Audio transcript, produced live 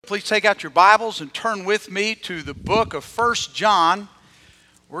Please take out your Bibles and turn with me to the book of 1 John.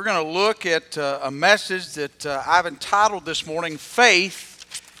 We're going to look at a message that I've entitled this morning, Faith.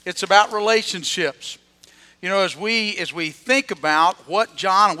 It's about relationships. You know, as we think about what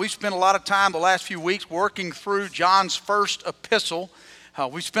John, and we've spent a lot of time the last few weeks working through John's first epistle.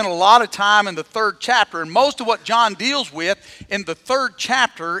 We spent a lot of time in the third chapter, and most of what John deals with in the third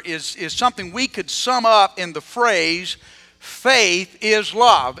chapter is something we could sum up in the phrase, faith is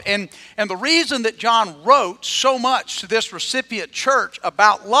love. And the reason that John wrote so much to this recipient church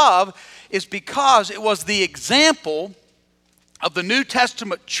about love is because it was the example of the New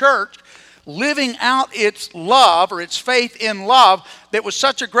Testament church living out its love or its faith in love that was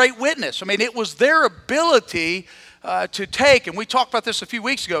such a great witness. I mean, it was their ability to take, and we talked about this a few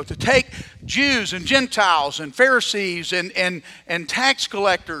weeks ago, to take Jews and Gentiles and Pharisees and tax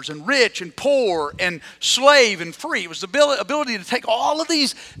collectors and rich and poor and slave and free. It was the ability to take all of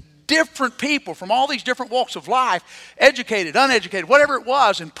these different people from all these different walks of life, educated, uneducated, whatever it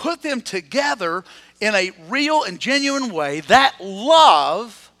was, and put them together in a real and genuine way. That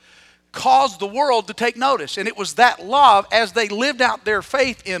love caused the world to take notice. And it was that love, as they lived out their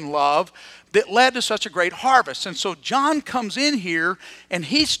faith in love, that led to such a great harvest. And so John comes in here and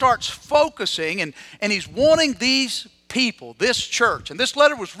he starts focusing and he's wanting these people, this church. And this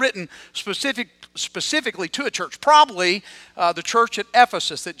letter was written specifically to a church, probably the church at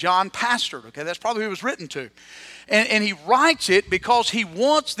Ephesus that John pastored. Okay, that's probably who it was written to. And he writes it because he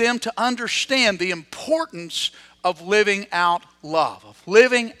wants them to understand the importance of living out love, of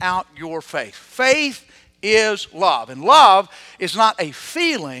living out your faith. Faith is love. And love is not a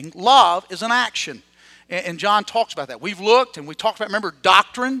feeling. Love is an action. And John talks about that. We've looked and we talked about, remember,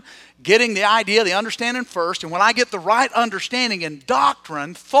 doctrine, getting the idea, the understanding first. And when I get the right understanding in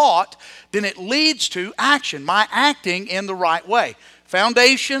doctrine, thought, then it leads to action, my acting in the right way.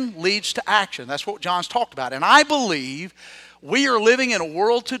 Foundation leads to action. That's what John's talked about. And I believe we are living in a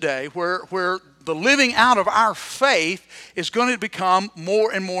world today where the living out of our faith is going to become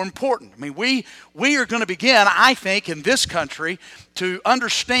more and more important. I mean, we are going to begin, I think, in this country to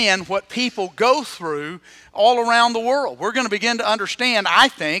understand what people go through all around the world. We're going to begin to understand, I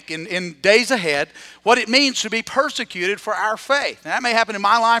think, in days ahead, what it means to be persecuted for our faith. Now, that may happen in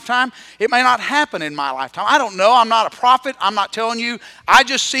my lifetime. It may not happen in my lifetime. I don't know. I'm not a prophet. I'm not telling you. I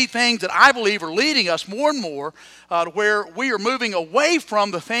just see things that I believe are leading us more and more to where we are moving away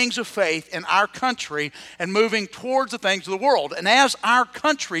from the things of faith in our country and moving towards the things of the world. And as our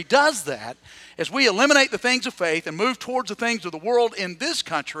country does that, as we eliminate the things of faith and move towards the things of the world in this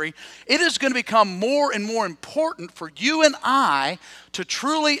country, it is going to become more and more important for you and I to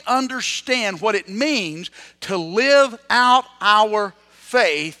truly understand what it means to live out our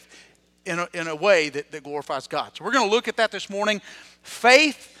faith in a way that glorifies God. So we're going to look at that this morning.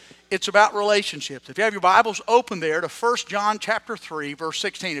 Faith, it's about relationships. If you have your Bibles open there to 1 John chapter 3, verse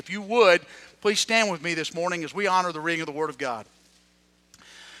 16. If you would, please stand with me this morning as we honor the reading of the Word of God.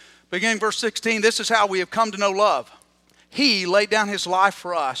 Beginning verse 16, this is how we have come to know love. He laid down his life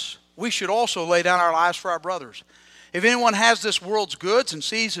for us. We should also lay down our lives for our brothers. If anyone has this world's goods and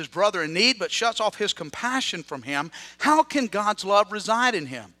sees his brother in need but shuts off his compassion from him, how can God's love reside in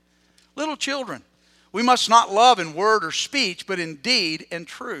him? Little children, we must not love in word or speech, but in deed and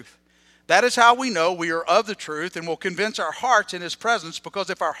truth. That is how we know we are of the truth and will convince our hearts in his presence, because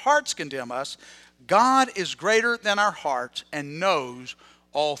if our hearts condemn us, God is greater than our hearts and knows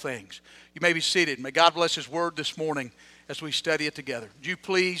all things. You may be seated. May God bless his word this morning as we study it together. Would you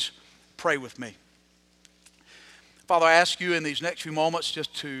please pray with me? Father, I ask you in these next few moments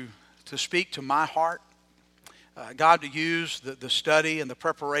just to speak to my heart. God, to use the study and the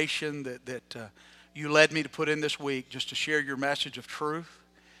preparation that you led me to put in this week just to share your message of truth.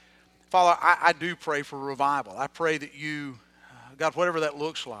 Father, I do pray for revival. I pray that you, God, whatever that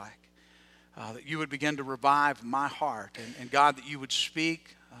looks like, that you would begin to revive my heart. And God, that you would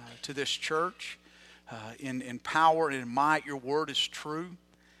speak to this church in power and in might. Your word is true.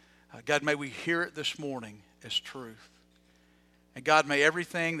 God, may we hear it this morning as truth. And God, may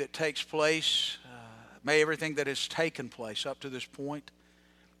everything that takes place, may everything that has taken place up to this point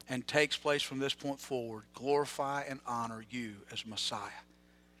and takes place from this point forward, glorify and honor you as Messiah.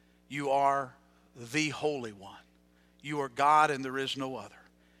 You are the Holy One. You are God and there is no other.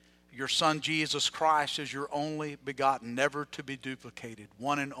 Your Son, Jesus Christ, is your only begotten, never to be duplicated,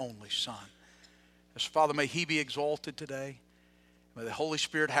 one and only Son. As Father, may he be exalted today. May the Holy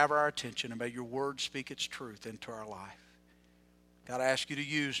Spirit have our attention, and may your word speak its truth into our life. God, I ask you to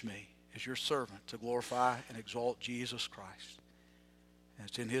use me as your servant to glorify and exalt Jesus Christ. And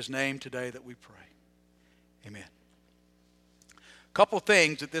it's in his name today that we pray. Amen. couple of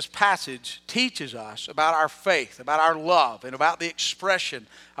things that this passage teaches us about our faith, about our love, and about the expression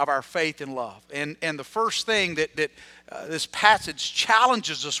of our faith and love. And the first thing that this passage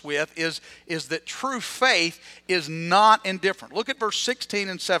challenges us with is that true faith is not indifferent. Look at verse 16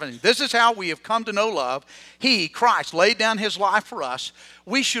 and 17. This is how we have come to know love. He, Christ, laid down his life for us.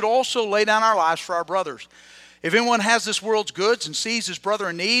 We should also lay down our lives for our brothers. If anyone has this world's goods and sees his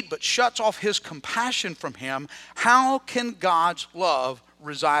brother in need, but shuts off his compassion from him, how can God's love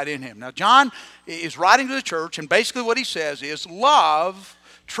reside in him? Now, John is writing to the church, and basically what he says is love,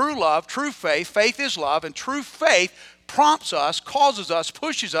 true faith, faith is love, and true faith prompts us, causes us,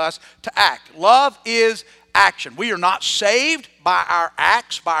 pushes us to act. Love is action. We are not saved by our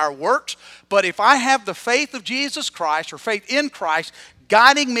acts, by our works, but if I have the faith of Jesus Christ, or faith in Christ,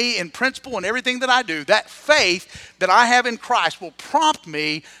 guiding me in principle in everything that I do, that faith that I have in Christ will prompt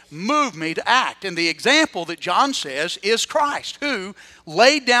me, move me to act. And the example that John says is Christ, who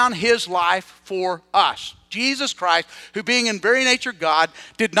laid down his life for us. Jesus Christ, who being in very nature God,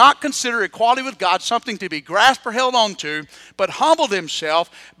 did not consider equality with God something to be grasped or held on to, but humbled himself,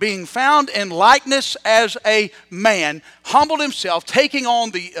 being found in likeness as a man, humbled himself, taking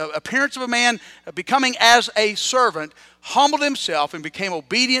on the appearance of a man, becoming as a servant, humbled himself and became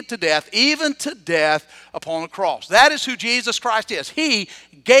obedient to death, even to death upon the cross. That is who Jesus Christ is. He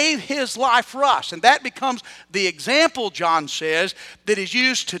gave his life for us. And that becomes the example, John says, that is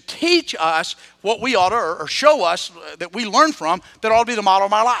used to teach us what we ought to, or show us that we learn from, that ought to be the model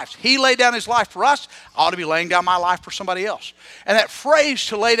of our lives. He laid down his life for us. I ought to be laying down my life for somebody else. And that phrase,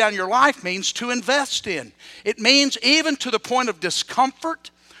 to lay down your life, means to invest in. It means even to the point of discomfort,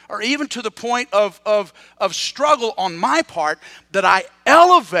 or even to the point of struggle on my part, that I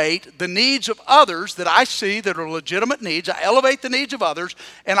elevate the needs of others that I see that are legitimate needs. I elevate the needs of others,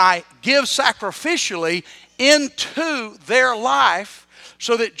 and I give sacrificially into their life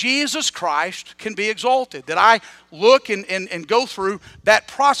so that Jesus Christ can be exalted. That I look and go through that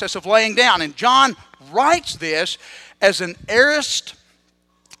process of laying down. And John writes this as an aorist,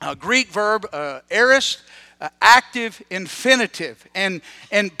 Greek verb, aorist, active infinitive. And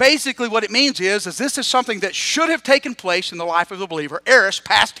basically what it means is this is something that should have taken place in the life of the believer. Aorist,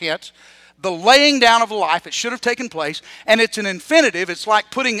 past tense, the laying down of the life, it should have taken place. And it's an infinitive. It's like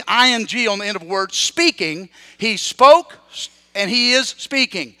putting ing on the end of a word, speaking. He spoke and he is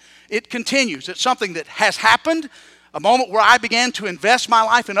speaking. It continues. It's something that has happened, a moment where I began to invest my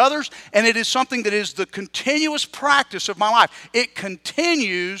life in others, and it is something that is the continuous practice of my life. It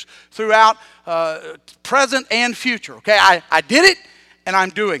continues throughout present and future. Okay, I did it, and I'm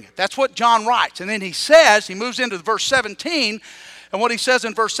doing it. That's what John writes. And then he says, he moves into verse 17, and what he says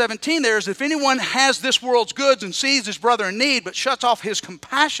in verse 17 there is, if anyone has this world's goods and sees his brother in need, but shuts off his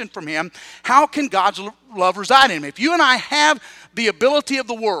compassion from him, how can God's love reside in him? If you and I have the ability of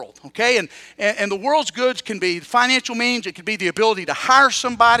the world, okay, and the world's goods can be financial means, it could be the ability to hire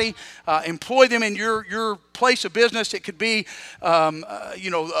somebody, employ them in your place of business, it could be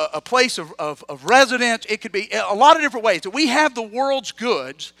a place of residence, it could be a lot of different ways that we have the world's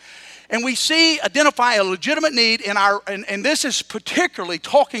goods. And we identify a legitimate need in and this is particularly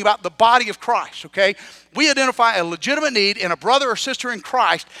talking about the body of Christ, okay? We identify a legitimate need in a brother or sister in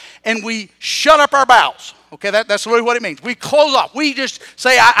Christ, and we shut up our bowels, okay? That's really what it means. We close off. We just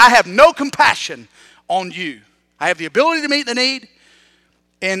say, I have no compassion on you. I have the ability to meet the need,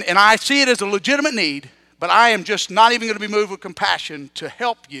 and I see it as a legitimate need, but I am just not even going to be moved with compassion to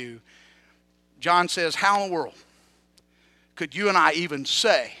help you. John says, how in the world could you and I even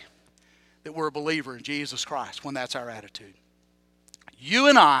say that we're a believer in Jesus Christ when that's our attitude? You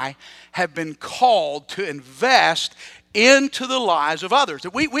and I have been called to invest into the lives of others.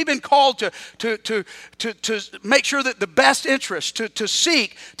 We've been called to make sure that the best interest, to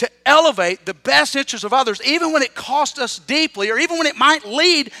seek, to elevate the best interests of others, even when it costs us deeply, or even when it might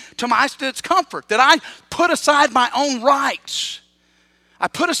lead to my discomfort. That I put aside my own rights. I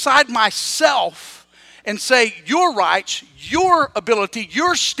put aside myself and say, your rights, your ability,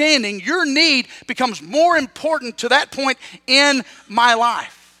 your standing, your need becomes more important to that point in my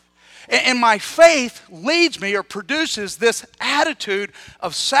life. And my faith leads me, or produces this attitude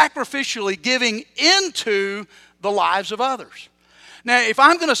of sacrificially giving into the lives of others. Now, if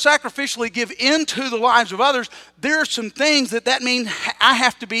I'm going to sacrificially give into the lives of others, there are some things that means I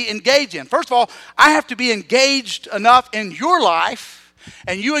have to be engaged in. First of all, I have to be engaged enough in your life,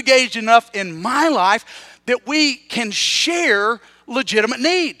 and you engaged enough in my life, that we can share legitimate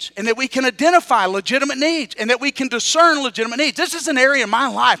needs, and that we can identify legitimate needs, and that we can discern legitimate needs. This is an area in my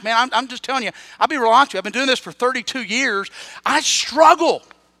life, man, I'm just telling you, I'll be real honest with you, I've been doing this for 32 years. I struggle,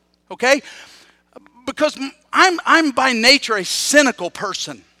 okay? Because I'm by nature a cynical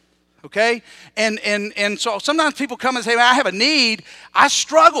person. Okay? And so sometimes people come and say, I have a need. I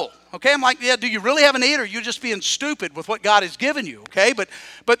struggle. Okay? I'm like, yeah, do you really have a need, or are you just being stupid with what God has given you? Okay?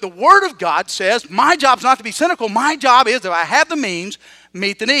 But the Word of God says, my job's not to be cynical. My job is, if I have the means,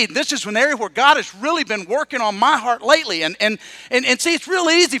 meet the need. This is an area where God has really been working on my heart lately. And see, it's real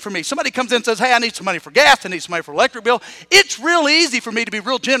easy for me. Somebody comes in and says, hey, I need some money for gas. I need some money for electric bill. It's real easy for me to be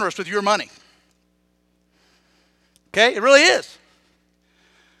real generous with your money. Okay? It really is.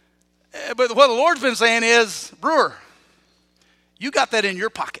 But what the Lord's been saying is, Brewer, you got that in your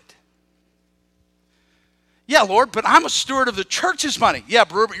pocket. Yeah, Lord, but I'm a steward of the church's money. Yeah,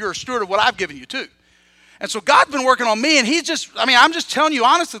 Brewer, but you're a steward of what I've given you too. And so God's been working on me, and I'm just telling you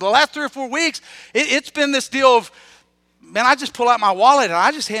honestly, the last 3 or 4 weeks, it's been this deal of, man, I just pull out my wallet and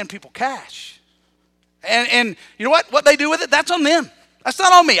I just hand people cash. And you know what? What they do with it, that's on them. That's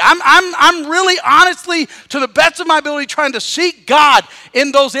not on me. I'm really honestly, to the best of my ability, trying to seek God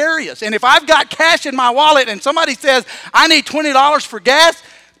in those areas. And if I've got cash in my wallet and somebody says, I need $20 for gas,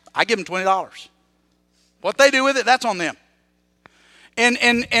 I give them $20. What they do with it, that's on them.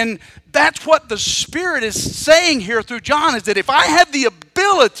 And that's what the Spirit is saying here through John, is that if I have the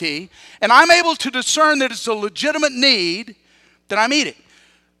ability and I'm able to discern that it's a legitimate need, then I meet it.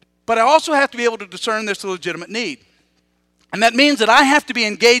 But I also have to be able to discern there's a legitimate need. And that means that I have to be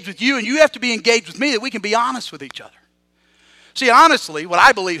engaged with you and you have to be engaged with me, that we can be honest with each other. See, honestly, what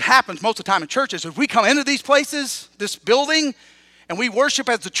I believe happens most of the time in churches is we come into these places, this building, and we worship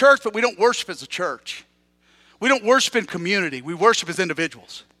as a church, but we don't worship as a church. We don't worship in community. We worship as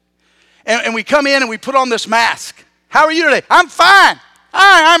individuals. And we come in and we put on this mask. How are you today? I'm fine.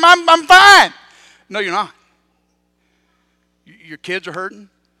 Hi, I'm fine. No, you're not. Your kids are hurting.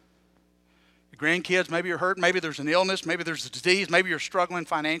 Grandkids, maybe you're hurting, maybe there's an illness, maybe there's a disease, maybe you're struggling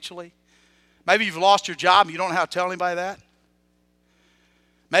financially. Maybe you've lost your job and you don't know how to tell anybody that.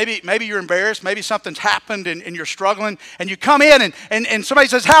 Maybe you're embarrassed, maybe something's happened and you're struggling, and you come in and somebody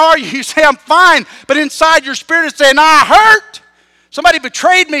says, how are you? You say, I'm fine, but inside your spirit is saying, I hurt. Somebody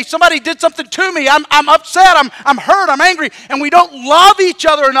betrayed me, somebody did something to me, I'm upset, I'm hurt, I'm angry, and we don't love each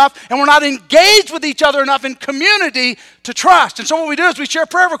other enough, and we're not engaged with each other enough in community to trust. And so what we do is we share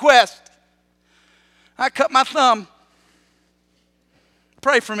prayer requests. I cut my thumb.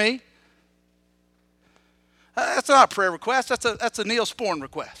 Pray for me. That's not a prayer request. That's a Neosporin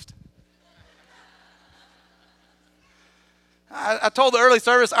request. I told the early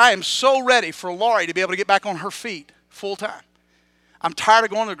service, I am so ready for Laurie to be able to get back on her feet full time. I'm tired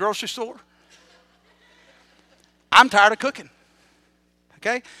of going to the grocery store. I'm tired of cooking.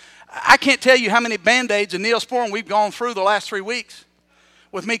 Okay? I can't tell you how many Band-Aids and Neosporin we've gone through the last 3 weeks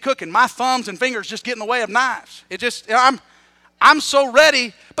with me cooking. My thumbs and fingers just get in the way of knives. I'm so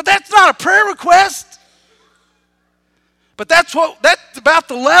ready, but that's not a prayer request. But that's about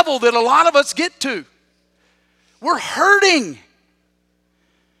the level that a lot of us get to. We're hurting.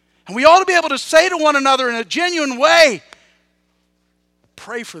 And we ought to be able to say to one another in a genuine way,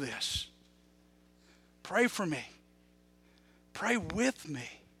 pray for this. Pray for me. Pray with me.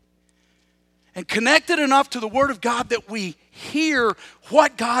 And connected enough to the Word of God that we hear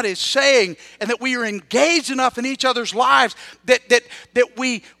what God is saying, and that we are engaged enough in each other's lives that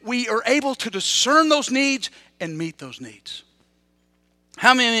we are able to discern those needs and meet those needs.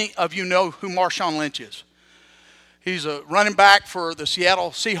 How many of you know who Marshawn Lynch is? He's a running back for the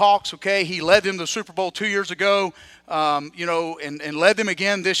Seattle Seahawks, okay? He led them to the Super Bowl 2 years ago, and led them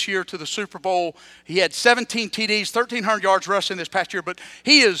again this year to the Super Bowl. He had 17 TDs, 1,300 yards rushing this past year, but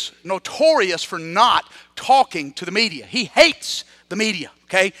he is notorious for not talking to the media. He hates the media,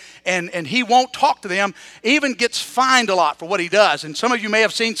 okay? And he won't talk to them, even gets fined a lot for what he does. And some of you may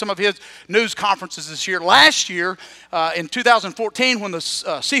have seen some of his news conferences this year. Last year, in 2014, when the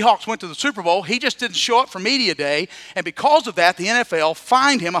Seahawks went to the Super Bowl, he just didn't show up for media day, and because of that, the NFL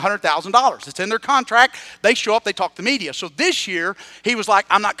fined him $100,000. It's in their contract. They show up, they talk to media. So this year, he was like,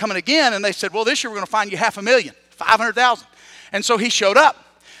 I'm not coming again, and they said, well, this year we're going to fine you $500,000, $500,000. And so he showed up.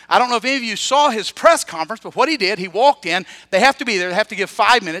 I don't know if any of you saw his press conference, but what he did, he walked in. They have to be there. They have to give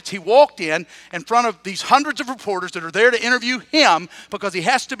 5 minutes. He walked in front of these hundreds of reporters that are there to interview him because he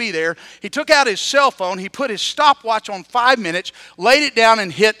has to be there. He took out his cell phone. He put his stopwatch on 5 minutes, laid it down and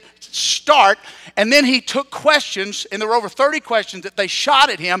hit start, and then he took questions, and there were over 30 questions that they shot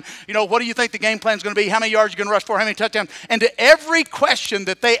at him. You know, what do you think the game plan is going to be? How many yards are you going to rush for? How many touchdowns? And to every question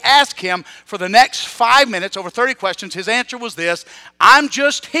that they asked him for the next 5 minutes, over 30 questions, his answer was this: I'm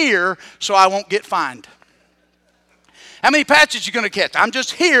just here so I won't get fined. How many passes you going to catch? I'm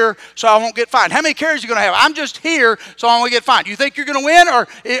just here so I won't get fined. How many carries you going to have? I'm just here so I won't get fined. You think you're going to win, or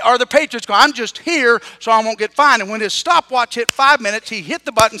are the Patriots going, I'm just here so I won't get fined? And when his stopwatch hit 5 minutes, he hit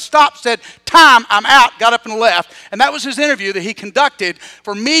the button, stopped, said, time, I'm out, got up and left. And that was his interview that he conducted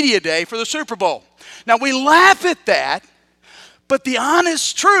for Media Day for the Super Bowl. Now, we laugh at that, but the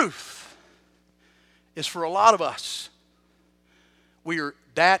honest truth is for a lot of us, we are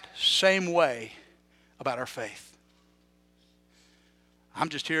that same way about our faith. I'm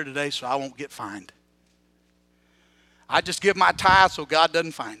just here today so I won't get fined. I just give my tithe so God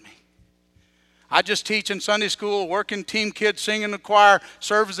doesn't find me. I just teach in Sunday school, work in team kids, sing in the choir,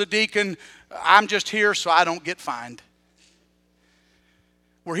 serve as a deacon. I'm just here so I don't get fined.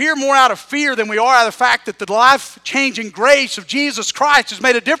 We're here more out of fear than we are out of the fact that the life-changing grace of Jesus Christ has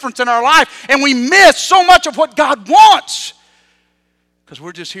made a difference in our life, and we miss so much of what God wants because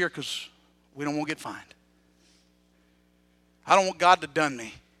we're just here because we don't want to get fined. I don't want God to dun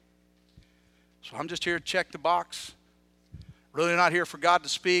me. So I'm just here to check the box. Really not here for God to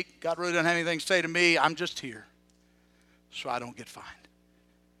speak. God really doesn't have anything to say to me. I'm just here so I don't get fined.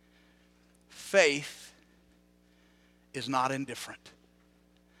 Faith is not indifferent.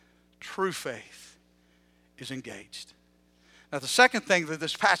 True faith is engaged. Now, the second thing that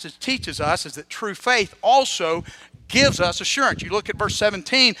this passage teaches us is that true faith also gives us assurance. You look at verse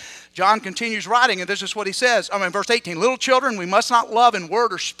 17, John continues writing, and this is what he says. Verse 18, little children, we must not love in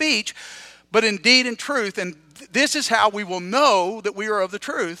word or speech, but in deed and truth. And this is how we will know that we are of the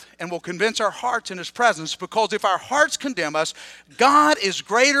truth and will convince our hearts in his presence, because if our hearts condemn us, God is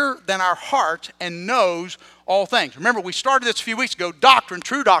greater than our heart and knows all things. Remember, we started this a few weeks ago. Doctrine,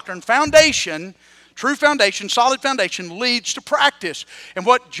 true doctrine, foundation, true foundation, solid foundation leads to practice. And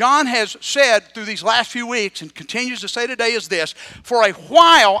what John has said through these last few weeks and continues to say today is this: for a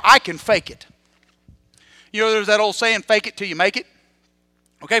while I can fake it. You know, there's that old saying, fake it till you make it.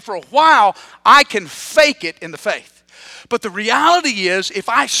 Okay, for a while I can fake it in the faith. But the reality is, if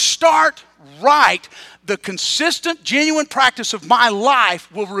I start right, the consistent, genuine practice of my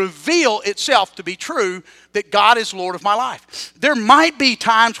life will reveal itself to be true, that God is Lord of my life. There might be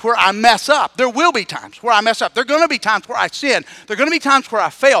times where I mess up. There will be times where I mess up. There are going to be times where I sin. There are going to be times where I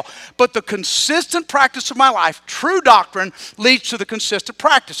fail. But the consistent practice of my life, true doctrine, leads to the consistent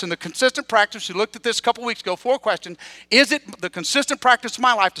practice. And the consistent practice, we looked at this a couple weeks ago, 4 questions. Is it the consistent practice of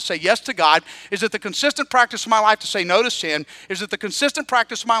my life to say yes to God? Is it the consistent practice of my life to say no to sin? Is it the consistent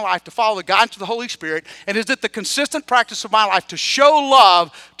practice of my life to follow the guidance of the Holy Spirit? And is it the consistent practice of my life to show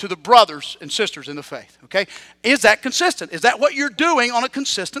love to the brothers and sisters in the faith? Okay? Is that consistent? Is that what you're doing on a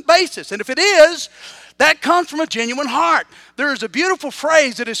consistent basis? And if it is, that comes from a genuine heart. There is a beautiful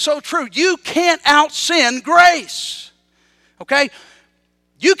phrase that is so true. You can't out-sin grace. Okay?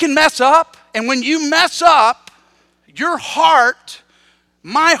 You can mess up, and when you mess up, your heart,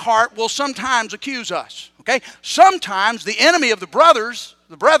 my heart, will sometimes accuse us. Okay? Sometimes the enemy of the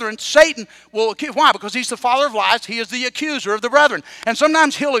brethren, Satan, will accuse. Why? Because he's the father of lies. He is the accuser of the brethren. And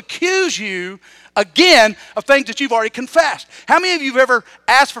sometimes he'll accuse you again of things that you've already confessed. How many of you have ever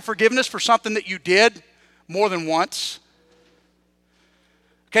asked for forgiveness for something that you did more than once?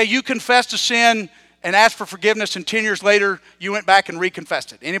 Okay, you confessed a sin and asked for forgiveness, and 10 years later you went back and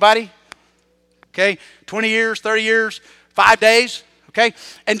reconfessed it. Anybody? Okay, 20 years, 30 years, 5 days. Okay,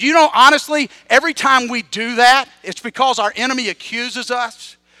 and you know, honestly, every time we do that, it's because our enemy accuses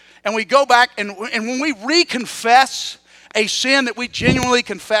us, and we go back, and when we reconfess a sin that we genuinely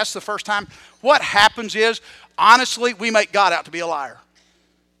confessed the first time, what happens is, honestly, we make God out to be a liar.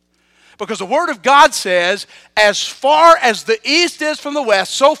 Because the Word of God says, as far as the east is from the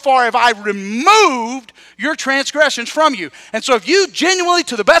west, so far have I removed your transgressions from you. And so if you genuinely,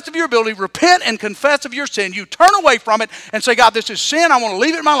 to the best of your ability, repent and confess of your sin, you turn away from it and say, God, this is sin, I want to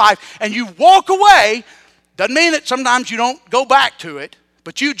leave it in my life, and you walk away, doesn't mean that sometimes you don't go back to it,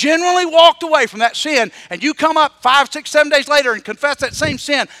 but you genuinely walked away from that sin, and you come up 5, 6, 7 days later and confess that same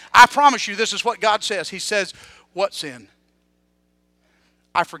sin, I promise you this is what God says. He says, what sin?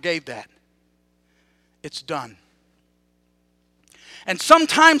 I forgave that. It's done. And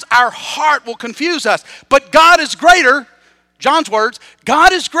sometimes our heart will confuse us, but God is greater, John's words,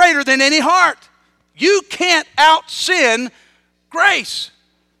 God is greater than any heart. You can't out-sin grace.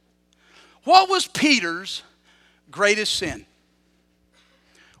 What was Peter's greatest sin?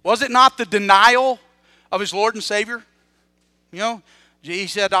 Was it not the denial of his Lord and Savior? You know, he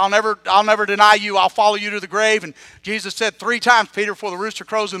said, I'll never deny you, I'll follow you to the grave. And Jesus said 3 times, Peter, before the rooster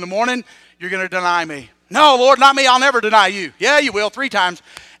crows in the morning, you're going to deny me. No, Lord, not me, I'll never deny you. Yeah, you will, 3 times.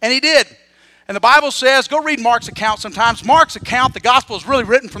 And he did. And the Bible says, go read Mark's account sometimes. Mark's account, the gospel is really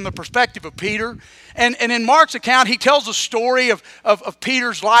written from the perspective of Peter. And in Mark's account, he tells the story of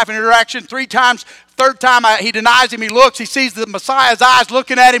Peter's life and interaction 3 times. Third time, he denies him. He looks. He sees the Messiah's eyes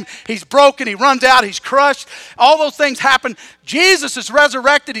looking at him. He's broken. He runs out. He's crushed. All those things happen. Jesus is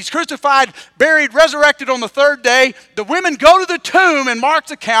resurrected. He's crucified, buried, resurrected on the 3rd day. The women go to the tomb in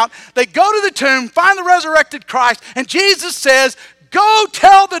Mark's account. They go to the tomb, find the resurrected Christ, and Jesus says, go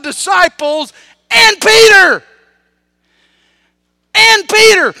tell the disciples and Peter. And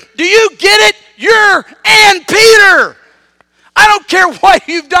Peter. Do you get it? You're and Peter. I don't care what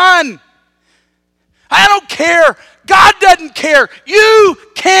you've done. I don't care. God doesn't care. You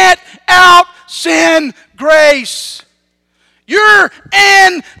can't out-sin grace. You're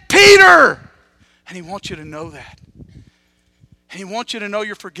and Peter. And he wants you to know that. And he wants you to know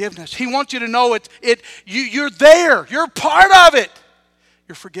your forgiveness. He wants you to know you're there. You're part of it.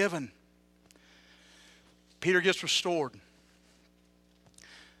 You're forgiven. Peter gets restored.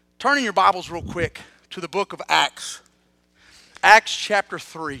 Turn in your Bibles real quick to the book of Acts. Acts chapter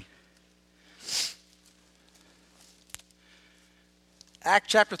 3. Acts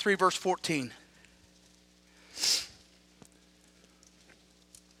chapter 3, verse 14.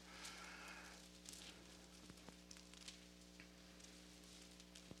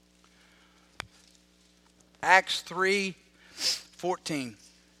 Acts 3, 14.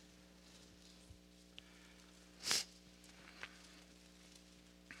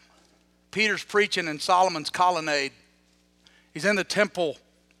 Peter's preaching in Solomon's colonnade. He's in the temple.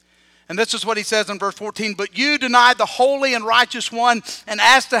 And this is what he says in verse 14. But you denied the holy and righteous one and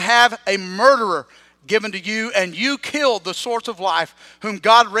asked to have a murderer given to you, and you killed the source of life, whom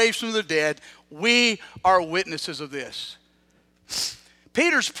God raised from the dead. We are witnesses of this.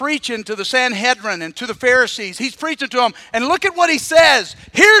 Peter's preaching to the Sanhedrin and to the Pharisees. He's preaching to them. And look at what he says.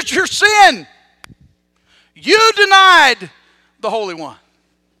 Here's your sin. You denied the Holy One.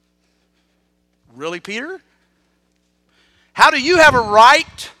 Really, Peter? How do you have a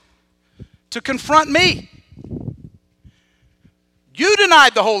right to confront me? You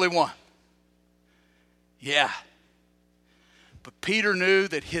denied the Holy One. Yeah. But Peter knew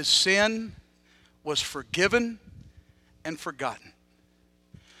that his sin was forgiven and forgotten.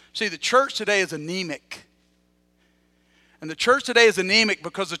 See, the church today is anemic. And the church today is anemic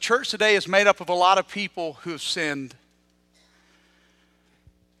because the church today is made up of a lot of people who have sinned.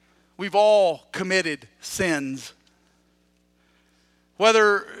 We've all committed sins.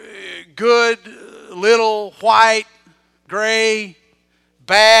 Whether good, little, white, gray,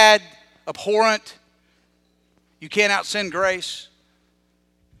 bad, abhorrent, you can't out-sin grace.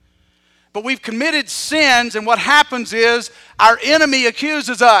 But we've committed sins, and what happens is our enemy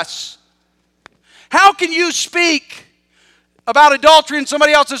accuses us. How can you speak about adultery in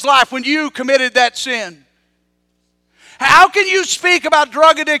somebody else's life when you committed that sin? How can you speak about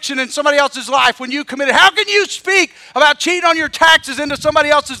drug addiction in somebody else's life when you committed? How can you speak about cheating on your taxes into somebody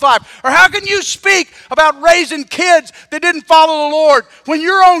else's life? Or how can you speak about raising kids that didn't follow the Lord when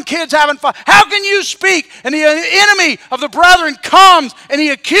your own kids haven't followed? How can you speak and the enemy of the brethren comes and he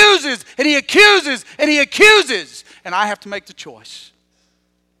accuses and he accuses and he accuses? And I have to make the choice.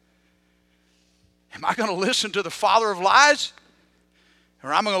 Am I going to listen to the father of lies,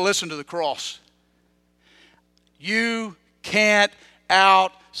 or am I going to listen to the cross? You can't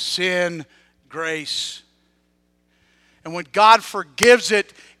out-sin grace. And when God forgives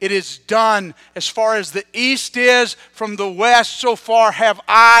it, it is done. As far as the east is from the west, so far have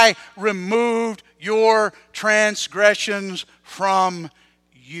I removed your transgressions from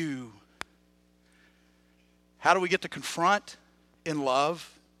you. How do we get to confront? In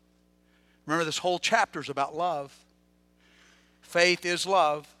love. Remember, this whole chapter is about love. Faith is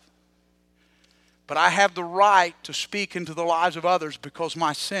love. But I have the right to speak into the lives of others because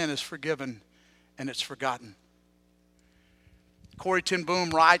my sin is forgiven and it's forgotten. Corrie ten Boom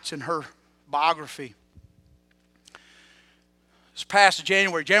writes in her biography, this past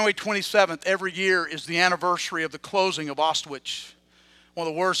January 27th, every year is the anniversary of the closing of Auschwitz, one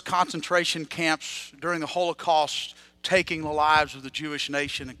of the worst concentration camps during the Holocaust, taking the lives of the Jewish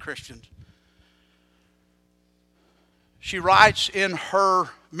nation and Christians. She writes in her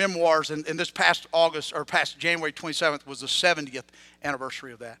memoirs, and this past January 27th was the 70th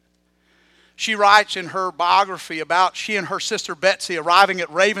anniversary of that. She writes in her biography about she and her sister Betsy arriving at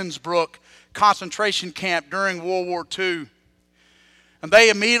Ravensbrück concentration camp during World War II. And they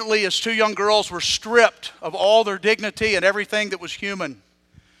immediately, as 2 young girls, were stripped of all their dignity and everything that was human.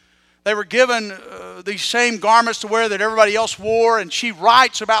 They were given these same garments to wear that everybody else wore, and she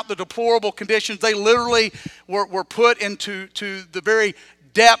writes about the deplorable conditions. They literally were put into the very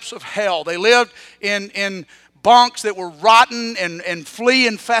depths of hell. They lived in bunks that were rotten and flea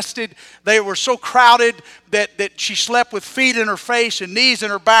infested. They were so crowded that she slept with feet in her face and knees in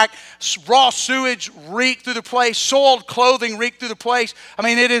her back. Raw sewage reeked through the place. Soiled clothing reeked through the place. I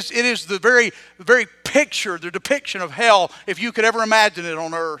mean, it is the very picture, the depiction of hell, if you could ever imagine it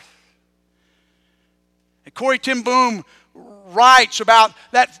on earth. And Corrie ten Boom writes about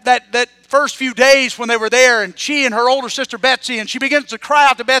that first few days when they were there, and she and her older sister Betsy, and she begins to cry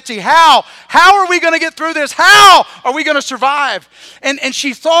out to Betsy, how are we going to get through this? How are we going to survive? And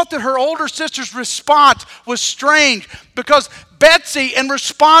she thought that her older sister's response was strange, because Betsy, in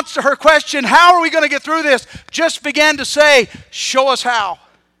response to her question, how are we going to get through this, just began to say, show us how.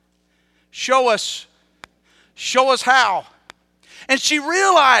 Show us how. And she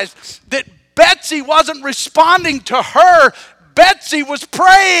realized that Betsy wasn't responding to her. Betsy was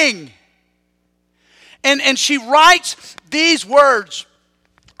praying. And she writes these words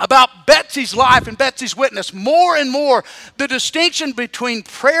about Betsy's life and Betsy's witness. More and more, the distinction between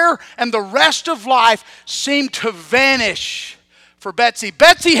prayer and the rest of life seemed to vanish for Betsy.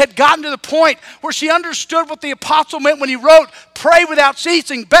 Betsy had gotten to the point where she understood what the apostle meant when he wrote, pray without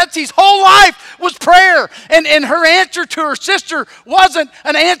ceasing. Betsy's whole life was prayer. And her answer to her sister wasn't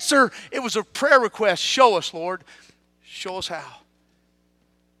an answer. It was a prayer request. Show us, Lord. Show us how.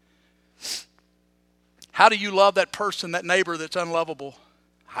 How do you love that person, that neighbor that's unlovable?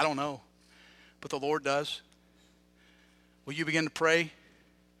 I don't know, but the Lord does. Will you begin to pray?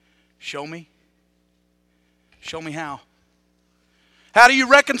 Show me. Show me how. How do you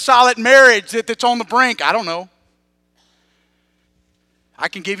reconcile that marriage that's on the brink? I don't know. I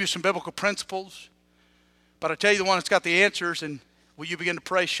can give you some biblical principles, but I tell you the one that's got the answers, and will you begin to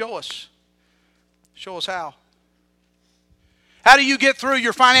pray? Show us. Show us how. How do you get through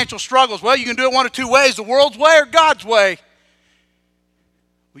your financial struggles? Well, you can do it one of two ways, the world's way or God's way.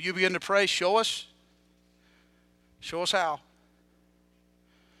 Will you begin to pray? Show us. Show us how.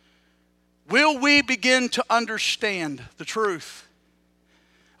 Will we begin to understand the truth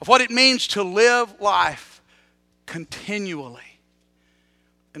of what it means to live life continually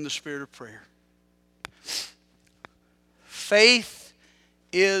in the spirit of prayer? Faith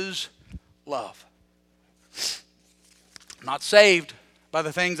is love. I'm not saved by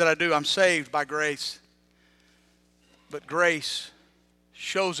the things that I do. I'm saved by grace. But grace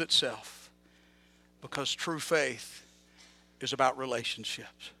shows itself because true faith is about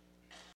relationships.